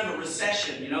through kind of a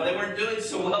recession. They weren't doing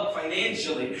so well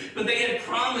financially, but they had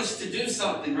promised to do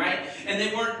something, right? And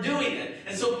they weren't doing it.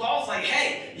 And so Paul's like,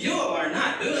 hey, you all are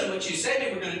not doing what you said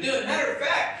you were going to do. As a matter of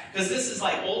fact, because this is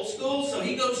like old school, so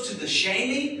he goes to the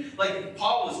shaming. Like,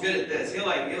 Paul was good at this. He'll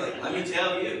like, let me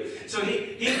tell you. So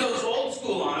he goes old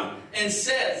school on him and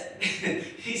says,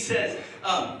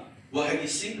 well, have you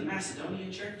seen the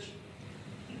Macedonian church?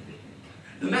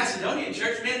 The Macedonian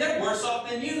church, man, they're worse off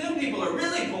than you. Them people are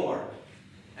really poor.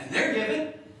 And they're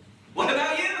giving. What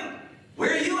about you?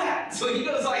 Where are you at? So he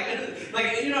goes like,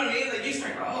 you know what I mean? Like, you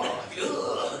start,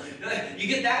 you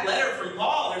get that letter from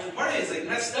Paul. There's a part of it that's like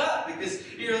messed up because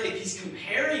you're like, he's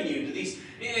comparing you to these.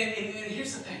 And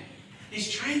here's the thing. He's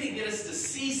trying to get us to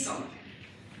see something.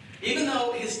 Even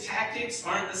though his tactics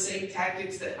aren't the same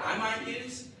tactics that I might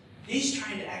use, he's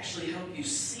trying to actually help you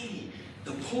see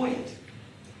The point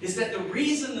is that the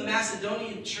reason the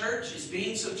Macedonian church is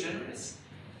being so generous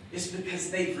is because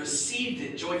they've received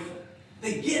it joyfully.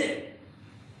 They get it.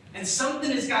 And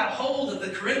something has got hold of the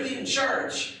Corinthian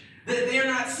church that they're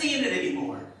not seeing it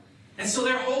anymore. And so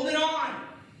they're holding on.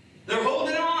 They're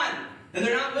holding on. And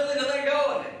they're not willing to let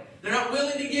go of it. They're not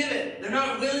willing to give it. They're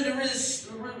not willing to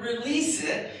release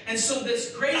it. And so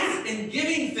this grace and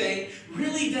giving thing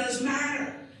really does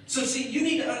matter. So see, you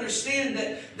need to understand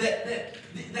that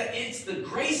it's the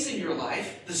grace in your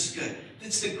life, this is good,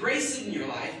 it's the grace in your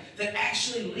life that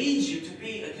actually leads you to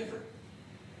be a giver.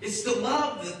 It's the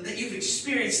love that you've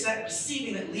experienced, that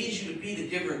receiving, that leads you to be the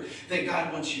giver that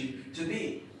God wants you to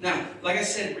be. Now, like I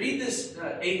said, read this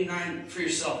 8 and 9 for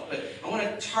yourself, but I want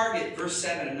to target verse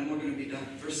 7, and then we're going to be done.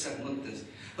 Verse 7, look at this.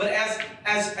 But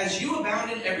as you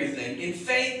abound in everything, in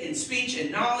faith, in speech,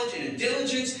 in knowledge, and in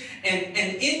diligence, and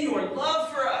in your love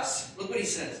for us, look what he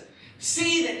says.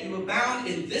 See that you abound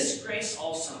in this grace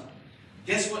also.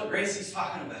 Guess what grace he's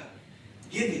talking about?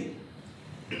 Giving.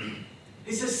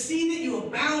 He says, see that you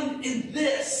abound in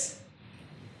this.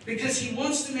 Because he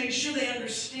wants to make sure they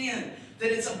understand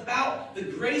that it's about the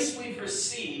grace we've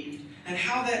received and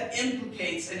how that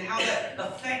implicates and how that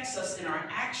affects us in our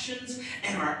actions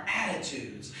and our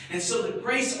attitudes. And so the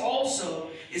grace also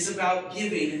is about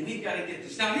giving, and we've got to get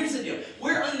this. Now here's the deal.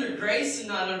 We're under grace and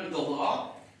not under the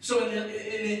law. So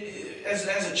as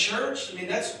a church, I mean,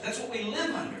 that's what we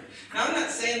live under. Now I'm not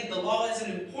saying that the law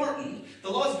isn't important. The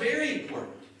law is very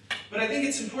important. But I think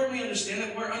it's important we understand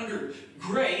that we're under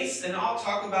grace, and I'll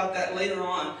talk about that later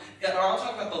on. Or I'll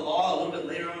talk about the law a little bit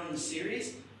later on in the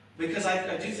series, because I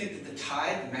do think that the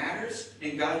tithe matters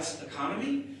in God's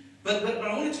economy. But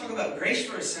I want to talk about grace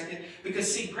for a second,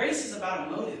 because see, grace is about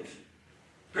a motive.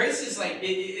 Grace is like,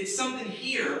 it's something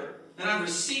here, and I've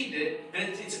received it, and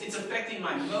it's affecting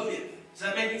my motive. Does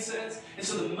that make sense? And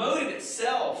so the motive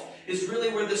itself is really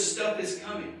where this stuff is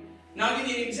coming. Now I'll give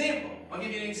you an example.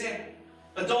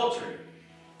 Adultery.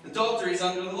 Adultery is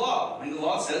under the law. And the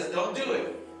law says don't do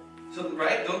it. So,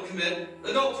 right? Don't commit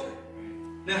adultery.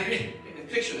 Now,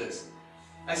 picture this.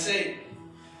 I say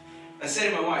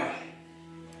to my wife,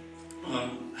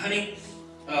 honey,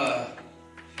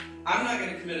 I'm not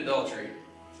going to commit adultery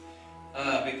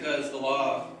because the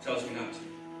law tells me not to.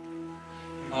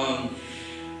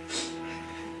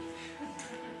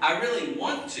 I really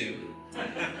want to,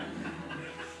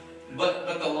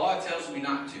 but the law tells me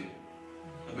not to.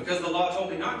 Because the law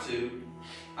told me not to,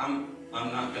 I'm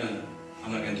not gonna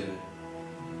do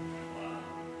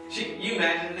it. You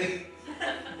imagine it?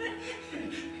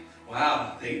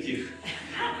 Wow, thank you.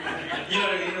 You know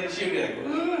what I mean? Like she'd be like,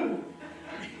 ooh.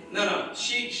 No.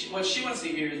 What she wants to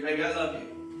hear is, baby, I love you.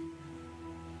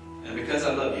 And because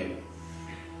I love you,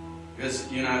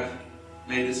 because you and I have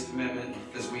made this commitment,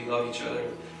 because we love each other,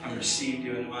 I've received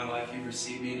you into my life, you've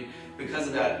received me. Because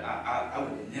of that, I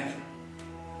would never,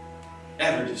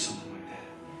 ever do something like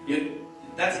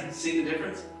that. See the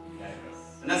difference?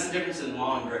 And that's the difference in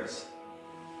law and grace.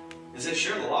 Is that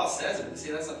sure the law says it, but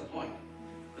see, that's not the point.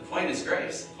 The point is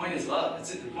grace. The point is love.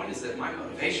 The point is that my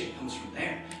motivation comes from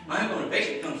there. My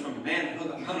motivation comes from a man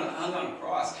who hung on a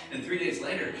cross and 3 days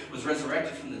later was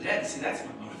resurrected from the dead. See, that's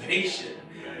my motivation.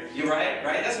 You're right?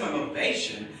 That's my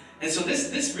motivation. And so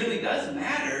this really does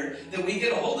matter that we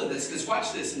get a hold of this. Because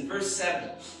watch this. In verse 7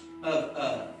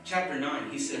 of chapter 9,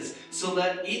 he says, so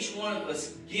let each one of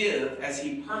us give as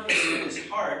he purposes in his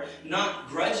heart, not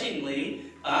grudgingly,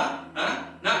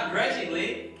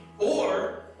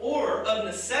 or of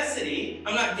necessity.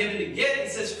 I'm not giving to get.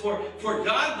 It says, for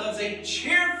God loves a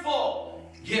cheerful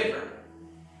giver.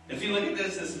 If you look at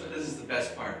this is the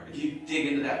best part. If you dig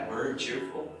into that word,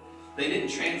 cheerful, they didn't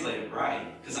translate it right,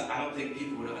 because I don't think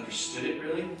people would have understood it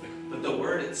really. But the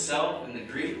word itself in the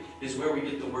Greek is where we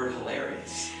get the word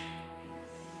hilarious.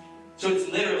 So it's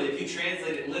literally, if you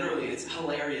translate it literally, it's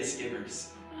hilarious givers.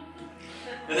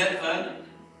 Isn't that fun?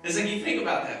 It's like, you think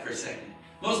about that for a second.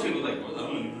 Most people are like, well, I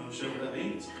don't even know what that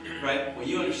means. Right? Well,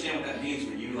 you understand what that means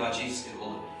when you allow Jesus to get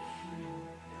hold of it.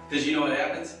 Because you know what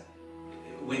happens?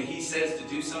 When he says to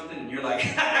do something and you're like,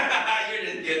 you're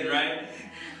just kidding, right?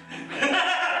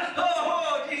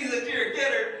 oh, Jesus, you're a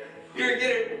kidder. You're a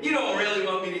kidder. You don't really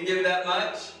want me to give that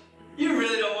much. You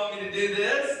really don't want me to do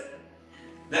this.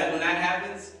 When that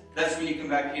happens, that's when you come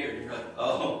back here. You're like,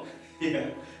 oh, yeah,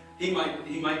 he might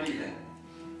do that.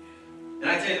 And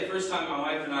I tell you, the first time my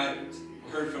wife and I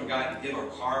heard from God to give our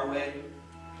car away,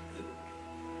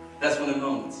 that's one of the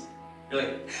moments. You're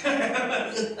like,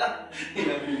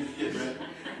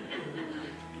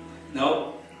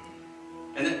 no.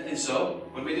 And so,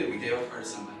 what do? We gave our car to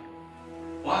somebody.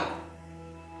 Why?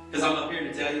 Because I'm up here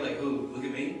to tell you, like, ooh, look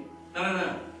at me?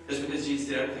 No. It's because Jesus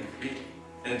did everything for me.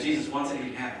 And if Jesus wants it, he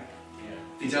can have it.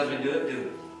 If he tells me to do it, do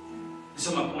it.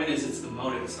 So my point is, it's the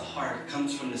motive, it's the heart. It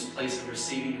comes from this place of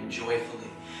receiving him joyfully.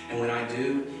 And when I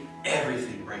do,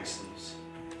 everything breaks loose.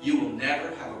 You will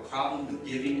never have a problem with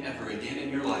giving ever again in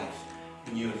your life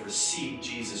when you have received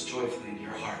Jesus joyfully into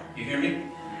your heart. You hear me?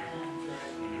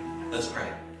 Let's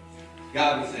pray.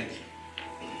 God, we thank you.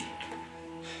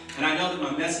 And I know that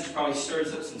my message probably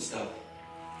stirs up some stuff.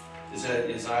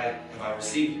 Have I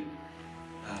received it?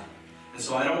 And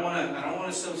so I don't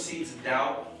want to sow seeds of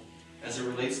doubt as it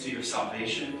relates to your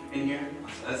salvation in here.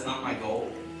 That's not my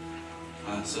goal.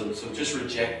 So just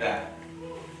reject that.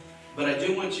 But I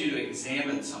do want you to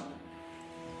examine something.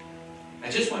 I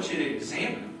just want you to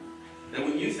examine that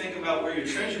when you think about where your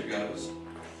treasure goes,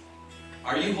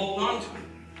 are you holding on to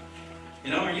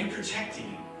it? Are you protecting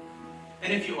it?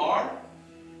 And if you are,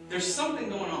 there's something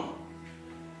going on.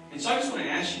 And so I just want to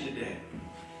ask you today,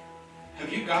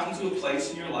 have you gotten to a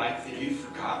place in your life that you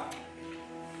forgot?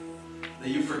 That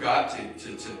you forgot that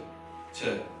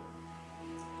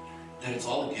it's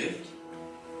all a gift?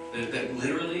 That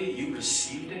literally you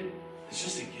received it? It's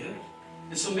just a gift?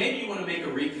 And so maybe you want to make a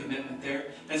recommitment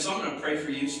there. And so I'm going to pray for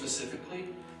you specifically.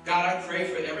 God, I pray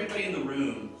for everybody in the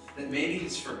room that maybe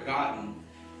has forgotten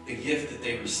the gift that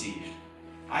they received.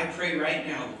 I pray right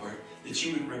now, Lord, that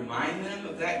you would remind them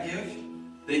of that gift,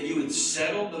 that you would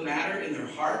settle the matter in their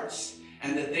hearts,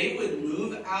 and that they would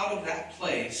move out of that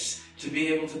place to be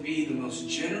able to be the most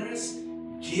generous,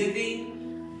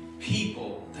 giving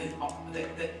people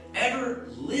that ever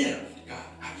lived, God.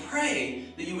 I pray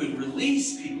that you would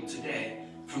release people today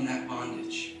from that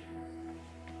bondage.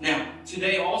 Now,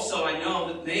 today also I know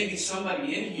that maybe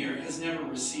somebody in here has never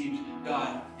received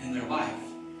God in their life.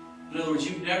 In other words,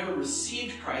 you've never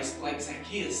received Christ like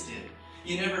Zacchaeus did.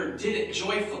 You never did it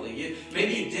joyfully.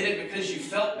 Maybe you did it because you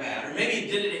felt bad. Or maybe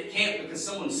you did it at camp because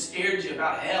someone scared you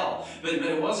about hell. But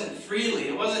it wasn't freely.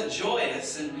 It wasn't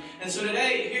joyous. And so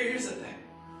today, here's the thing.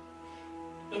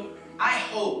 I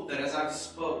hope that as I've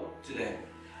spoke today,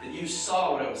 that you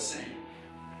saw what I was saying.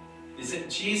 Is that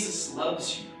Jesus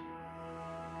loves you.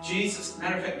 Jesus,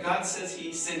 matter of fact, God says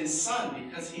he sent his son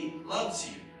because he loves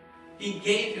you. He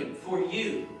gave him for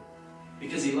you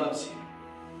because he loves you.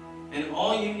 And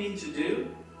all you need to do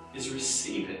is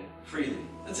receive it freely.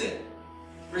 That's it.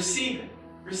 Receive it.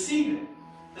 Receive it.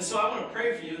 And so I want to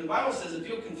pray for you. The Bible says if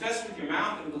you'll confess with your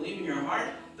mouth and believe in your heart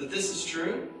that this is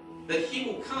true, that he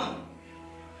will come.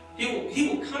 He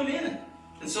will come in.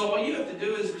 And so all you have to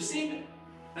do is receive it.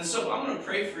 And so I'm going to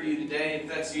pray for you today if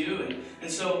that's you.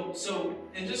 And so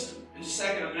in just a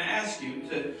second, I'm going to ask you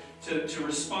to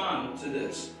respond to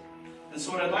this. And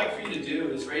so what I'd like for you to do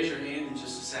is raise your hand in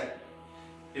just a second.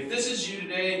 If this is you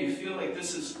today and you feel like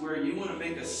this is where you want to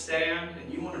make a stand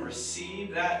and you want to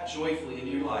receive that joyfully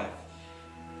into your life,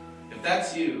 if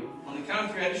that's you, on the count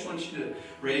of 3, I just want you to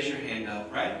raise your hand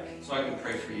up, right? So I can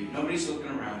pray for you. Nobody's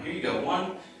looking around. Here you go.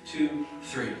 1, 2,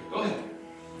 3. Go ahead.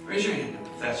 Raise your hand up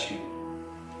if that's you.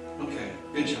 Okay.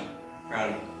 Good job.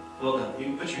 Proud of you. Well done. You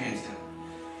can put your hands down.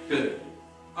 Good.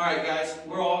 All right, guys.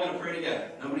 We're all going to pray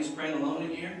together. Nobody's praying alone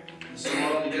in here. And so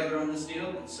we're all together on this deal.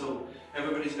 And so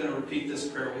everybody's going to repeat this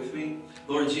prayer with me.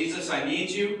 Lord Jesus, I need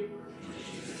you.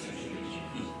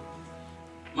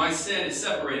 My sin has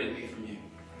separated me from you.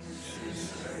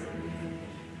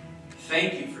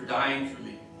 Thank you for dying for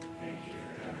me.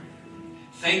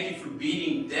 Thank you for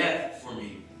beating death for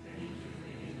me.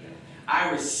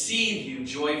 I receive you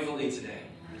joyfully today.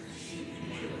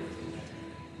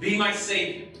 Be my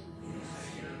Savior.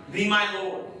 Be my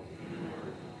Lord.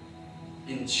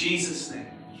 In Jesus' name.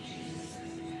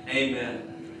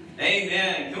 Amen.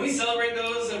 Amen. Can we celebrate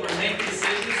those that were making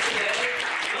decisions today?